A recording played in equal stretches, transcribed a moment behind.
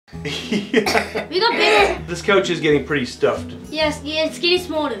Yeah. We got bigger. This couch is getting pretty stuffed. Yes, it's getting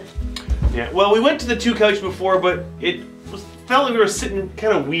smaller. Yeah, well, we went to the 2 couch before, but it felt like we were sitting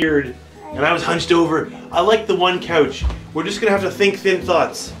kind of weird, and I was hunched over. I like the 1 couch. We're just gonna have to think thin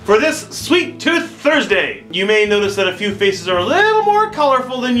thoughts. For this Sweet Tooth Thursday, you may notice that a few faces are a little more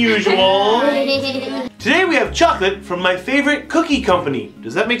colorful than usual. Today we have chocolate from my favorite cookie company.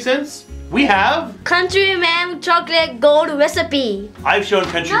 Does that make sense? We have Country Maam chocolate gold recipe. I've shown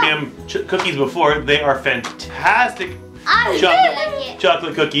Country Maam cookies before. They are fantastic I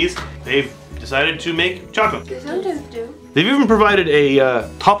chocolate cookies. They've decided to make chocolate. They sometimes do. They've even provided a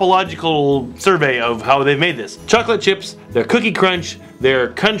topological survey of how they've made this. Chocolate chips, their cookie crunch, their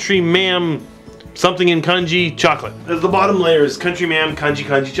Country Maam something in kanji chocolate. The bottom layer is Country Maam kanji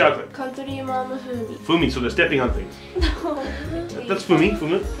chocolate. Country Maam fumi. Fumi, so they're stepping on things. No. That's fumi.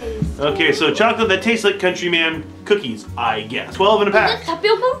 Okay, so chocolate that tastes like Country Maam cookies, I guess. 12 in a pack. Is that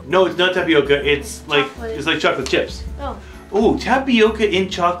tapioca? No, it's not tapioca. It's like Chocolate. it's like chocolate chips. Oh. Ooh, tapioca in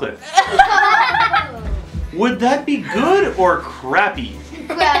chocolate. Would that be good or crappy?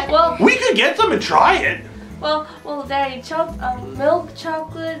 Well, We could get some and try it. well, Daddy, milk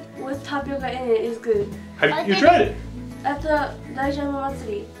chocolate with tapioca in it is good. Have you tried it? At the Daijama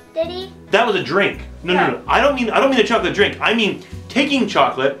Matsuri. Daddy? That was a drink. No. I don't mean a chocolate drink. I mean taking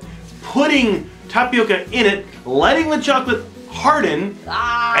chocolate, putting tapioca in it, letting the chocolate harden,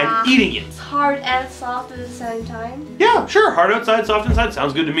 and eating it. It's hard and soft at the same time. Yeah, sure. Hard outside, soft inside.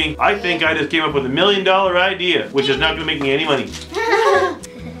 Sounds good to me. I think I just came up with $1 million idea, which is not going to make me any money.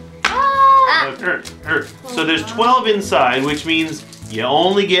 So there's 12 inside, which means you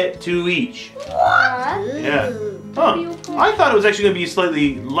only get 2 each. Yeah. Huh. I thought it was actually going to be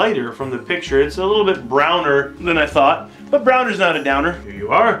slightly lighter from the picture. It's a little bit browner than I thought, but browner's not a downer. Here you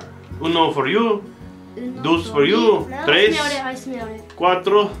are. Uno for you. Dos for you. Tres. I smell it.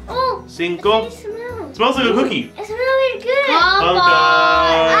 Cuatro. Oh, Cinco. it smells. It smells like a cookie. It smells really good.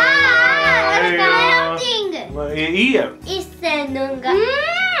 Yeah.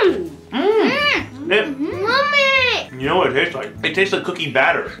 Mommy! You know what it tastes like? It tastes like cookie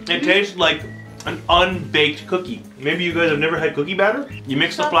batter. It tastes like an unbaked cookie. Maybe you guys have never had cookie batter? You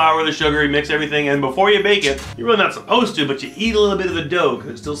mix the flour, the sugar, you mix everything, and before you bake it, you're really not supposed to, but you eat a little bit of the dough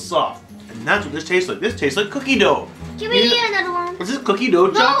because it's still soft. And that's what this tastes like. This tastes like cookie dough. Can we eat another one? This is cookie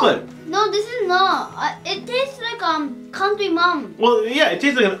dough chocolate. No, this is not. It tastes like Country Maam. Well, yeah, it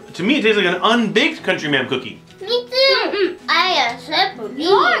tastes like to me it tastes like an unbaked Country Maam cookie. Me too. I accept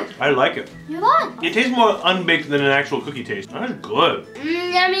you. I like it. You want? It tastes more unbaked than an actual cookie taste. That's good.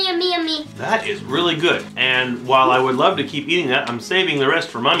 Yummy, yummy, yummy. That is really good. And while I would love to keep eating that, I'm saving the rest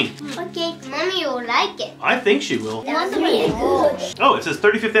for Mommy. Okay, Mommy will like it. I think she will. That's really good. Oh, it says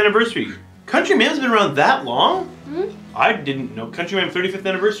 35th anniversary. Country Mam's been around that long? Hmm? I didn't know. Country Mam 35th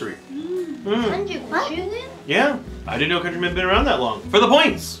anniversary. What? Yeah, I didn't know Country Mam's been around that long. For the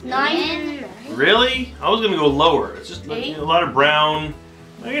points. 9. Really? I was gonna go lower. It's just like, a lot of brown.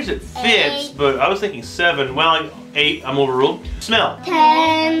 I guess it fits, 8. but I was thinking 7. Well, like 8. I'm overruled. Smell.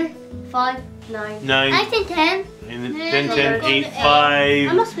 10. 5, 9. 9. I said 10. And then 10, 10, 8, I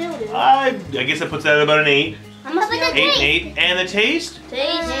 5. must smell it. I guess that puts that at about an 8. I must smell 8, it. 8. And the taste?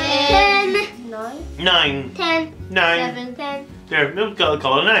 10. 9. 9. 10. 9. 7. 10. There, we'll call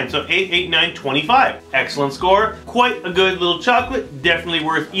it a 9. So 8, 8, 9, 25. Excellent score. Quite a good little chocolate. Definitely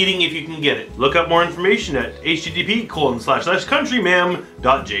worth eating if you can get it. Look up more information at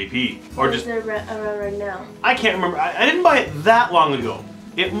http://countrymam.jp. Or just, around right now. I can't remember. I didn't buy it that long ago.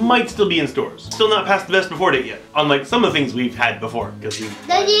 It might still be in stores. Still not past the best before date yet. Unlike some of the things we've had before.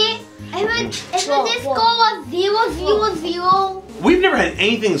 Daddy, if this score was 0, 0, 0. We've never had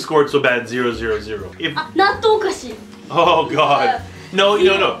anything scored so bad 0, 0, 0. If, oh God. No.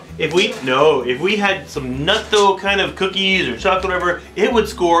 If we had some natto kind of cookies or chocolate or whatever, it would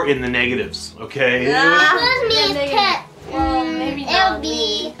score in the negatives, okay? That means 10. Well, maybe It'll not.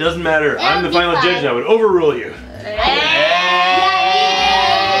 be. Doesn't matter. I'm the It'll be final 5. judge and I would overrule you.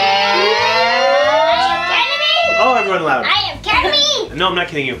 Oh, everyone loud. I am Kani. No, I'm not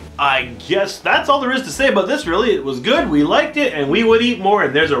kidding you. I guess that's all there is to say about this, really. It was good, we liked it, and we would eat more,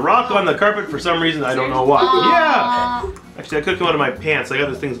 and there's a rock on the carpet for some reason, I don't know why. Yeah! Actually, I could come out of my pants. I got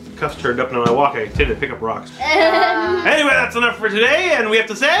this thing, the cuffs turned up, and when I walk, I tend to pick up rocks. Anyway, that's enough for today, and we have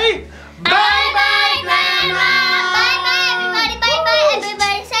to say... Bye-bye, Grandma. Bye-bye, everybody. Bye-bye,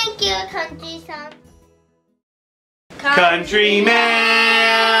 everybody. Thank you, Country-san. Country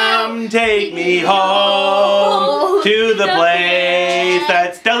Mam, take me home to the place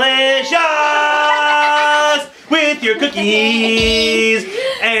that's delicious with your cookies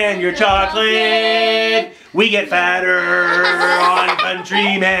and your chocolate We get fatter on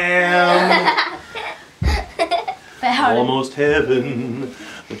Country Ma'am. Almost heaven,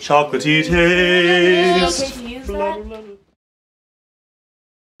 the chocolatey taste. Okay to use that?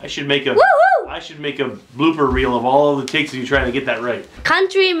 I should make a Woohoo! I should make a blooper reel of all of the takes of you trying to get that right.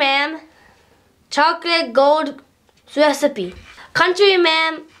 Country Ma'am chocolate gold recipe. Country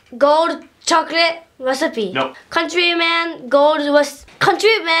Ma'am gold chocolate recipe. No. Country Ma'am gold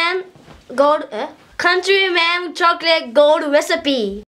Country Ma'am chocolate gold recipe.